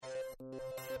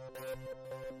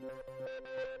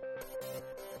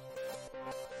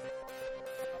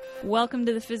Welcome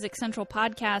to the Physics Central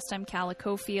podcast. I'm Calla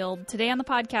Cofield. Today on the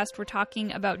podcast, we're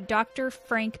talking about Dr.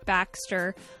 Frank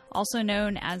Baxter, also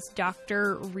known as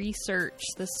Dr. Research,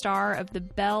 the star of the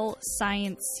Bell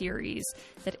Science series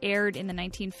that aired in the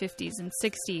 1950s and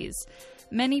 60s.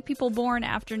 Many people born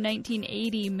after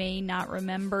 1980 may not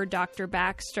remember Dr.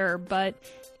 Baxter, but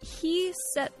he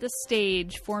set the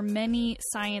stage for many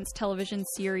science television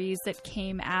series that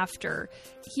came after.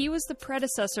 He was the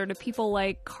predecessor to people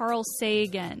like Carl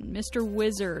Sagan, Mr.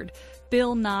 Wizard,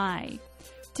 Bill Nye.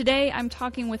 Today, I'm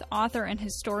talking with author and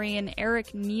historian Eric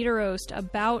Niederost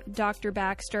about Dr.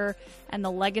 Baxter and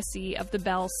the legacy of the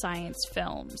Bell Science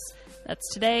films.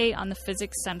 That's today on the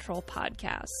Physics Central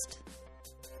podcast.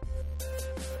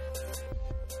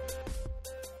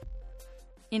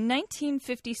 In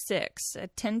 1956,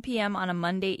 at 10 p.m. on a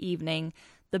Monday evening,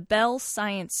 the Bell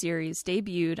Science series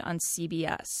debuted on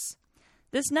CBS.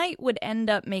 This night would end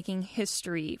up making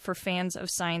history for fans of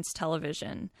science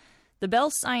television. The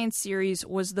Bell Science series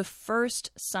was the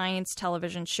first science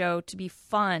television show to be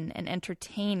fun and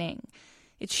entertaining.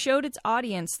 It showed its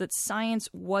audience that science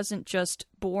wasn't just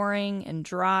boring and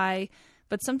dry,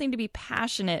 but something to be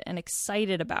passionate and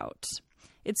excited about.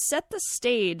 It set the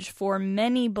stage for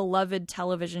many beloved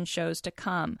television shows to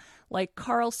come, like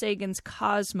Carl Sagan's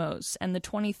Cosmos and the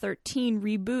 2013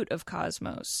 reboot of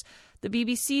Cosmos, the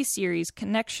BBC series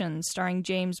Connections starring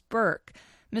James Burke,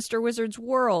 Mr. Wizard's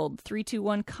World,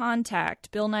 321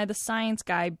 Contact, Bill Nye the Science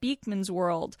Guy, Beakman's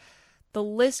World. The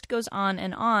list goes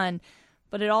on,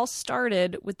 but it all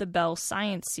started with the Bell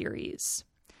Science series.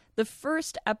 The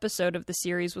first episode of the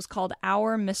series was called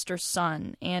Our Mr.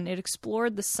 Sun, and it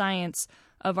explored the science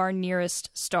of our nearest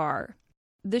star.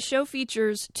 The show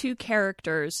features two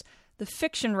characters, the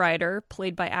fiction writer,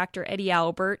 played by actor Eddie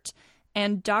Albert,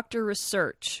 and Dr.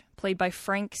 Research, played by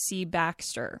Frank C.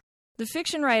 Baxter. The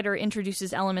fiction writer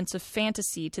introduces elements of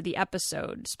fantasy to the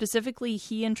episode. Specifically,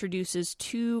 he introduces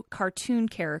two cartoon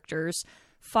characters,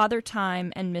 Father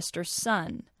Time and Mr.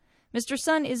 Sun. Mr.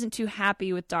 Sun isn't too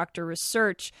happy with Dr.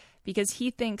 Research because he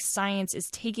thinks science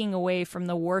is taking away from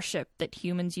the worship that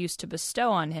humans used to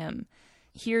bestow on him.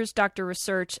 Here's Dr.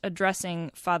 Research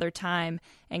addressing Father Time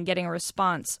and getting a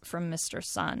response from Mr.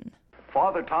 Sun.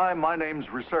 Father Time, my name's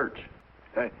Research.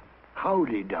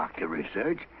 Howdy, Dr.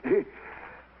 Research.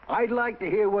 I'd like to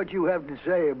hear what you have to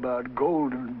say about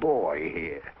Golden Boy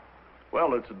here.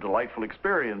 Well, it's a delightful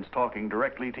experience talking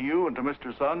directly to you and to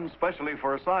Mr. Sun, especially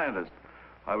for a scientist.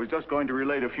 I was just going to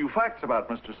relate a few facts about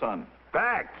Mr. Sun.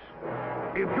 Facts?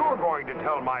 If you're going to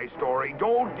tell my story,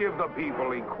 don't give the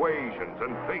people equations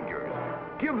and figures.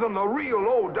 Give them the real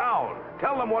lowdown.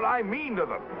 Tell them what I mean to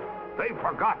them. They've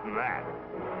forgotten that.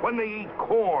 When they eat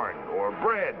corn or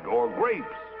bread or grapes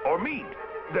or meat,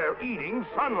 they're eating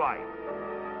sunlight.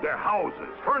 Their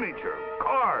houses, furniture,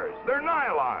 cars, their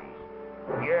nylons.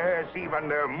 Yes, even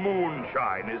their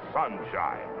moonshine is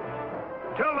sunshine.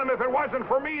 Tell them if it wasn't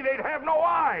for me, they'd have no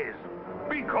eyes,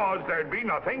 because there'd be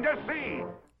nothing to see.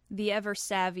 The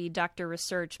ever-savvy Dr.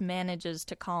 Research manages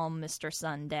to calm Mr.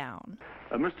 Sun down.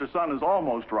 Mr. Sun is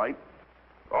almost right.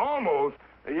 Almost?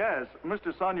 Yes,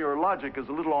 Mr. Sun, your logic is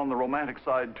a little on the romantic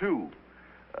side, too.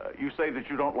 You say that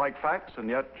you don't like facts, and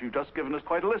yet you've just given us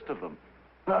quite a list of them.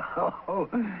 Oh,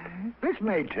 this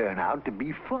may turn out to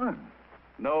be fun.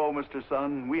 No, Mr.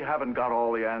 Sun, we haven't got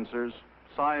all the answers.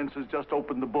 Science has just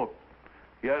opened the book.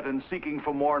 Yet in seeking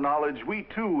for more knowledge, we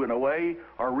too, in a way,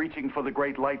 are reaching for the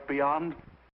great light beyond.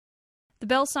 The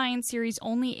Bell Science series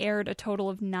only aired a total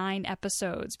of 9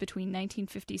 episodes between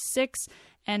 1956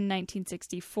 and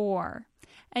 1964.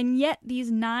 And yet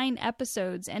these 9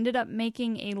 episodes ended up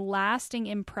making a lasting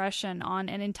impression on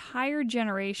an entire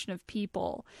generation of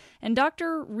people. And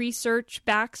Dr. Research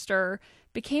Baxter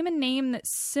became a name that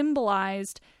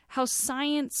symbolized how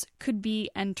science could be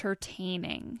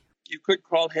entertaining. You could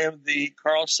call him the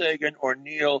Carl Sagan or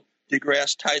Neil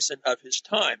deGrasse Tyson of his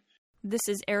time. This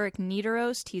is Eric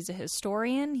Niederost. He's a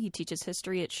historian. He teaches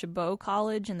history at Chabot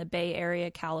College in the Bay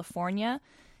Area, California.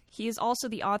 He is also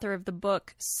the author of the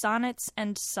book Sonnets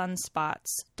and Sunspots,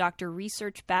 Dr.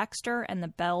 Research Baxter and the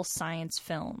Bell Science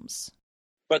Films.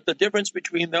 But the difference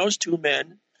between those two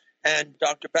men and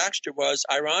Dr. Baxter was,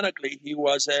 ironically, he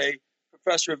was a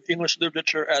professor of English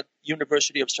literature at the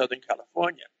University of Southern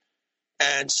California.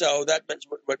 And so that's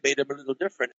what made him a little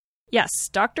different. Yes,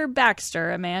 Dr. Baxter,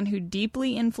 a man who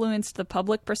deeply influenced the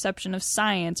public perception of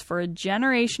science for a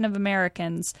generation of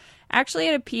Americans, actually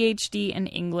had a PhD in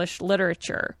English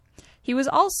literature. He was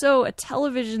also a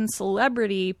television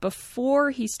celebrity before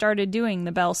he started doing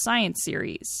the Bell Science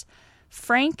series.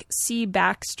 Frank C.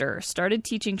 Baxter started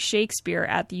teaching Shakespeare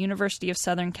at the University of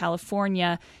Southern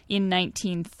California in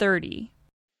 1930.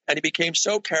 And he became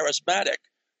so charismatic,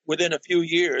 within a few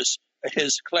years,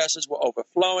 his classes were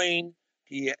overflowing.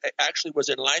 He actually was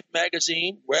in Life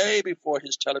magazine way before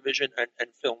his television and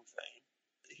film fame.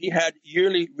 He had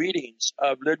yearly readings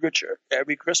of literature.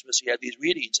 Every Christmas he had these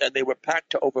readings, and they were packed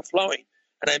to overflowing.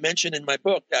 And I mentioned in my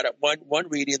book that at one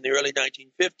reading in the early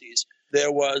 1950s,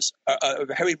 there was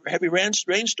a heavy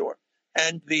rainstorm.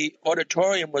 And the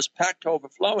auditorium was packed to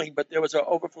overflowing, but there was an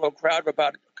overflow crowd of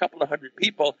about a couple of hundred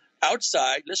people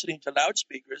outside listening to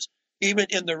loudspeakers, even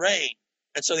in the rain.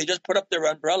 And so they just put up their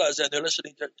umbrellas and they're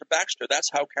listening to Baxter. That's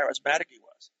how charismatic he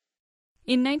was.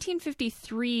 In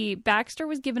 1953, Baxter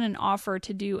was given an offer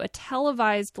to do a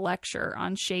televised lecture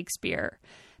on Shakespeare.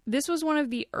 This was one of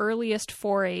the earliest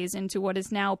forays into what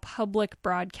is now public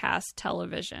broadcast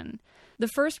television. The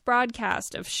first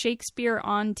broadcast of Shakespeare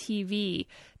on TV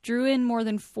drew in more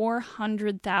than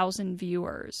 400,000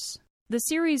 viewers. The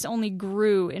series only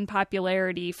grew in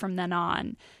popularity from then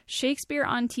on. Shakespeare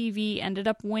on TV ended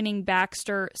up winning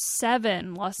Baxter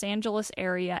 7 Los Angeles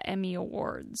area Emmy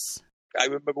Awards. I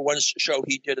remember one show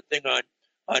he did a thing on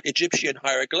Egyptian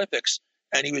hieroglyphics,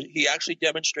 and he actually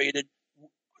demonstrated,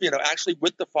 actually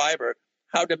with the fiber,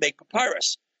 how to make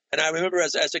papyrus. And I remember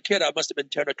as a kid, I must have been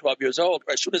 10 or 12 years old.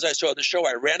 As soon as I saw the show,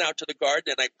 I ran out to the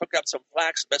garden and I picked up some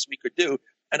flax, the best we could do,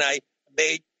 and I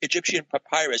made ancient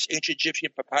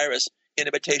Egyptian papyrus, in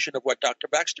imitation of what Dr.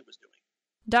 Baxter was doing.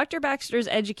 Dr. Baxter's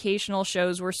educational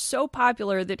shows were so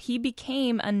popular that he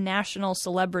became a national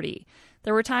celebrity.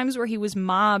 There were times where he was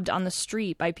mobbed on the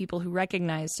street by people who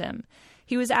recognized him.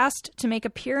 He was asked to make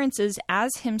appearances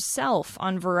as himself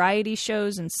on variety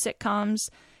shows and sitcoms.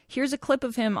 Here's a clip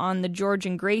of him on The George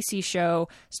and Gracie Show,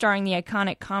 starring the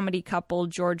iconic comedy couple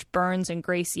George Burns and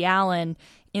Gracie Allen.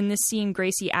 In this scene,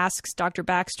 Gracie asks Dr.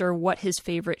 Baxter what his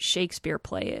favorite Shakespeare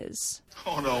play is.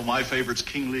 Oh, no, my favorite's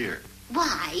King Lear.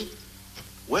 Why?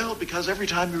 Well, because every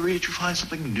time you read it, you find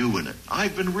something new in it.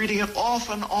 I've been reading it off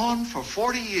and on for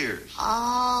 40 years.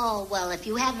 Oh, well, if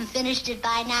you haven't finished it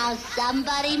by now,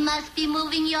 somebody must be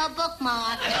moving your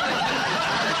bookmark.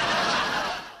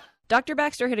 Dr.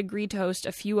 Baxter had agreed to host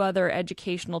a few other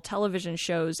educational television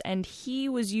shows, and he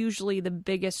was usually the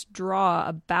biggest draw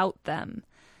about them.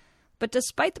 But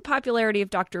despite the popularity of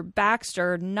Dr.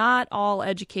 Baxter, not all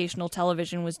educational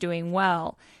television was doing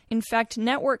well. In fact,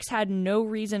 networks had no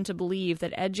reason to believe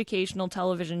that educational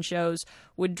television shows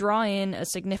would draw in a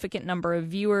significant number of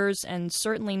viewers and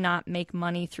certainly not make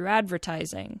money through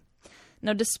advertising.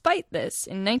 Now, despite this,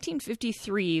 in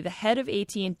 1953, the head of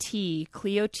AT&T,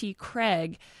 Cleo T.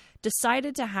 Craig,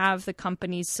 decided to have the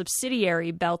company's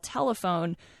subsidiary, Bell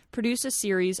Telephone, produce a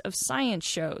series of science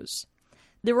shows.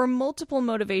 There were multiple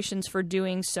motivations for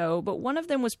doing so, but one of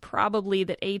them was probably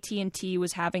that AT&T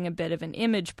was having a bit of an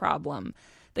image problem.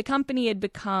 The company had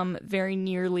become very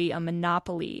nearly a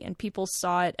monopoly, and people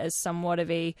saw it as somewhat of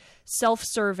a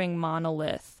self-serving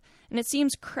monolith. And it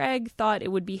seems Craig thought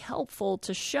it would be helpful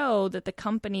to show that the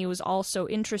company was also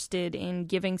interested in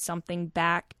giving something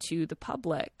back to the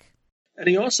public. And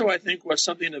he also, I think, was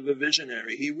something of a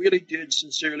visionary. He really did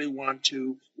sincerely want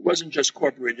to, it wasn't just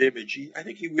corporate image. I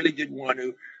think he really did want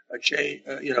to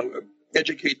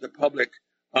educate the public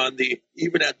on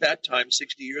even at that time,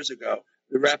 60 years ago,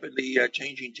 the rapidly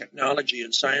changing technology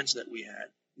and science that we had,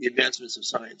 the advancements of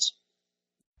science.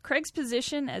 Craig's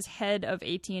position as head of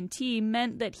AT&T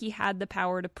meant that he had the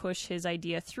power to push his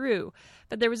idea through,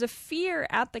 but there was a fear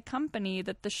at the company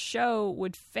that the show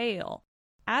would fail.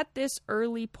 At this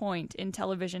early point in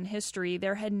television history,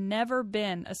 there had never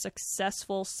been a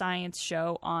successful science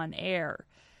show on air.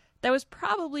 That was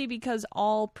probably because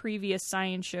all previous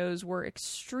science shows were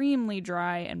extremely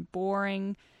dry and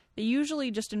boring. They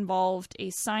usually just involved a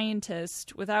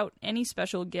scientist without any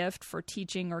special gift for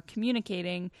teaching or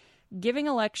communicating, giving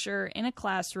a lecture in a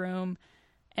classroom,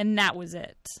 and that was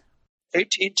it.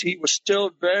 AT&T was still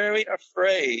very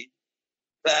afraid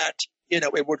that,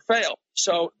 it would fail.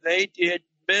 So they did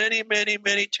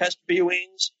many test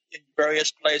viewings in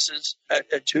various places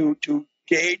to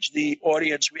gauge the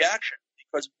audience reaction.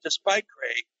 Because despite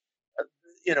Craig,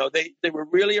 they were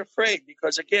really afraid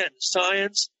because, again,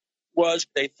 science was,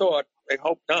 they thought, they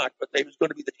hoped not, but they was going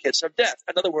to be the kiss of death.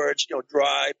 In other words,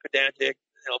 dry, pedantic,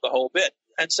 the whole bit.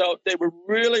 And so they were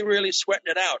really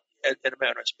sweating it out, in a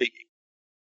manner of speaking.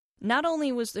 Not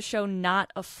only was the show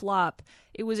not a flop,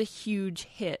 it was a huge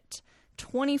hit.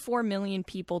 24 million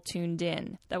people tuned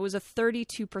in. That was a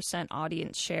 32%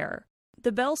 audience share.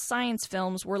 The Bell science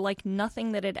films were like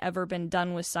nothing that had ever been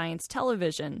done with science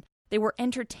television. They were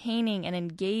entertaining and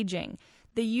engaging.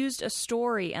 They used a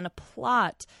story and a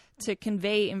plot to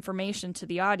convey information to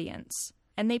the audience.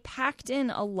 And they packed in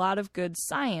a lot of good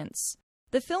science.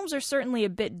 The films are certainly a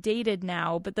bit dated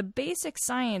now, but the basic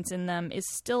science in them is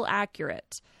still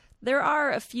accurate. There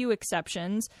are a few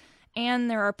exceptions,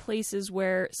 and there are places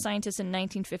where scientists in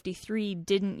 1953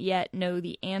 didn't yet know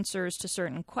the answers to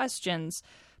certain questions,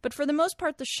 but for the most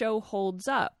part the show holds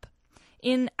up.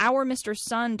 In Our Mr.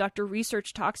 Sun, Dr.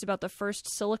 Research talks about the first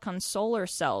silicon solar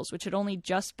cells, which had only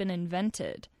just been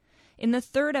invented. In the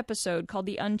third episode, called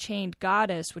The Unchained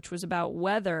Goddess, which was about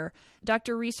weather,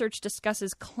 Dr. Research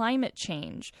discusses climate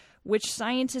change, which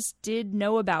scientists did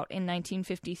know about in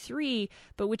 1953,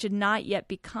 but which had not yet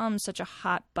become such a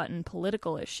hot-button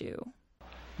political issue.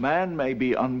 Man may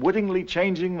be unwittingly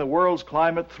changing the world's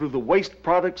climate through the waste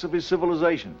products of his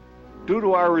civilization. Due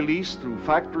to our release through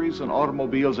factories and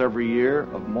automobiles every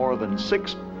year of more than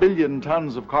 6 billion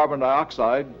tons of carbon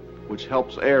dioxide, which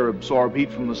helps air absorb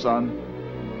heat from the sun,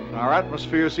 our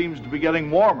atmosphere seems to be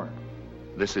getting warmer.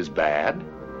 This is bad?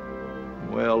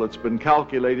 Well, it's been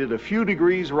calculated a few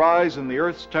degrees rise in the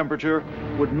Earth's temperature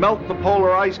would melt the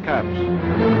polar ice caps.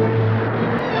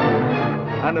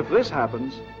 And if this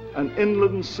happens, an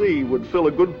inland sea would fill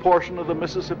a good portion of the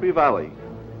Mississippi Valley.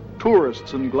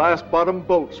 Tourists in glass-bottom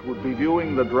boats would be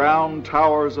viewing the drowned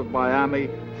towers of Miami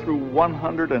through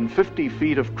 150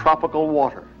 feet of tropical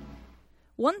water.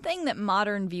 One thing that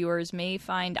modern viewers may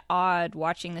find odd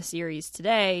watching the series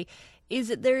today is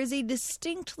that there is a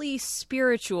distinctly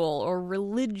spiritual or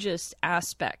religious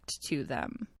aspect to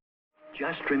them.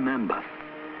 Just remember,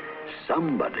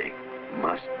 somebody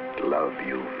must love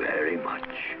you very much.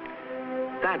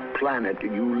 That planet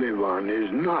you live on is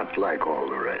not like all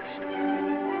the rest.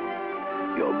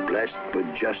 You're blessed with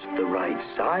just the right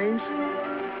size,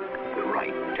 the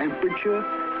right temperature,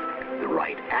 the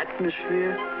right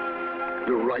atmosphere,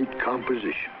 the right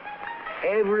composition.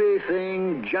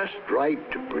 Everything just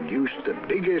right to produce the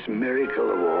biggest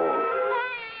miracle of all.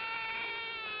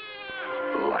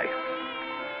 Life.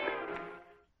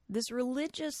 This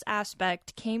religious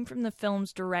aspect came from the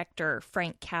film's director,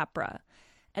 Frank Capra.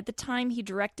 At the time he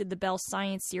directed the Bell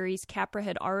Science series, Capra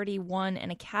had already won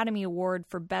an Academy Award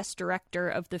for Best Director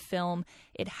of the film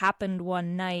It Happened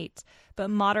One Night, but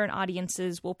modern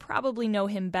audiences will probably know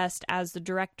him best as the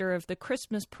director of the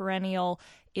Christmas perennial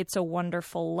It's a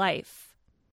Wonderful Life.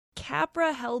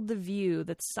 Capra held the view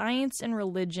that science and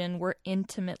religion were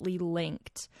intimately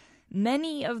linked.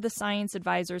 Many of the science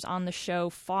advisors on the show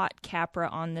fought Capra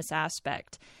on this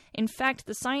aspect. In fact,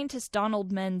 the scientist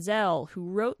Donald Menzel, who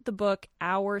wrote the book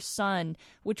Our Sun,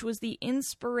 which was the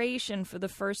inspiration for the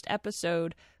first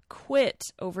episode,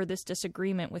 quit over this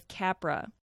disagreement with Capra.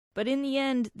 But in the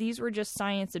end, these were just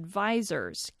science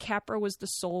advisors. Capra was the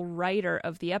sole writer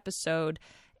of the episode,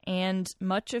 and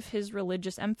much of his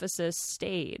religious emphasis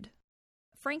stayed.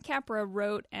 Frank Capra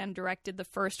wrote and directed the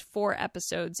first 4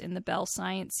 episodes in the Bell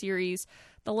Science series.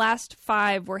 The last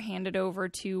 5 were handed over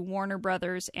to Warner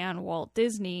Brothers and Walt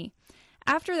Disney.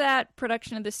 After that,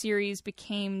 production of the series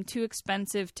became too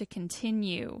expensive to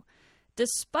continue.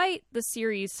 Despite the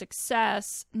series'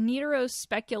 success, Nidoros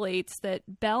speculates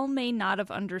that Bell may not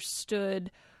have understood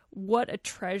what a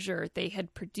treasure they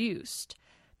had produced,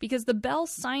 because the Bell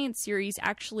Science series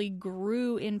actually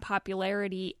grew in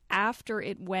popularity after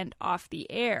it went off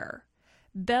the air.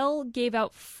 Bell gave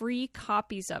out free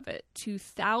copies of it to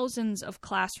thousands of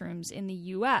classrooms in the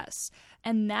U.S.,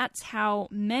 and that's how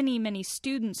many, many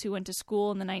students who went to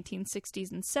school in the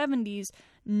 1960s and 70s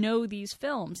know these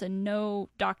films and know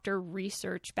Dr.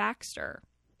 Research Baxter.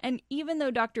 And even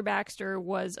though Dr. Baxter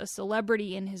was a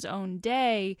celebrity in his own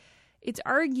day, it's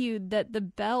argued that the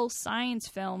Bell Science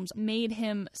films made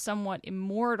him somewhat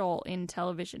immortal in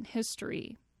television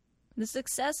history. The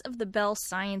success of the Bell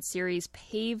Science series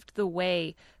paved the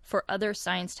way for other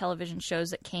science television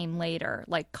shows that came later,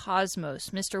 like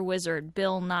Cosmos, Mr. Wizard,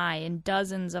 Bill Nye, and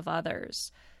dozens of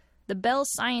others. The Bell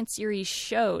Science series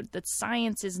showed that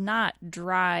science is not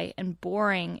dry and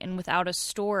boring and without a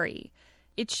story.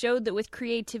 It showed that with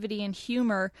creativity and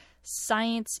humor,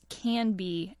 science can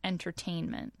be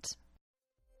entertainment.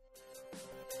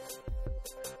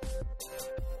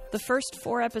 The first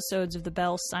 4 episodes of the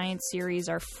Bell Science series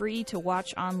are free to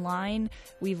watch online.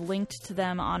 We've linked to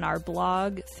them on our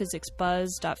blog,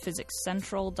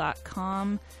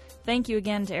 physicsbuzz.physicscentral.com. Thank you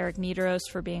again to Eric Nidoros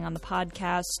for being on the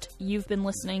podcast. You've been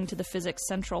listening to the Physics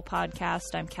Central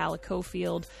podcast. I'm Calla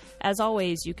Cofield. As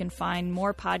always, you can find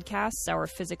more podcasts, our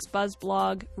Physics Buzz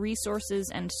blog,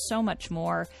 resources, and so much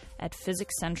more at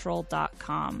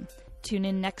physicscentral.com. Tune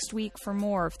in next week for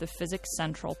more of the Physics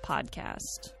Central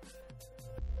podcast.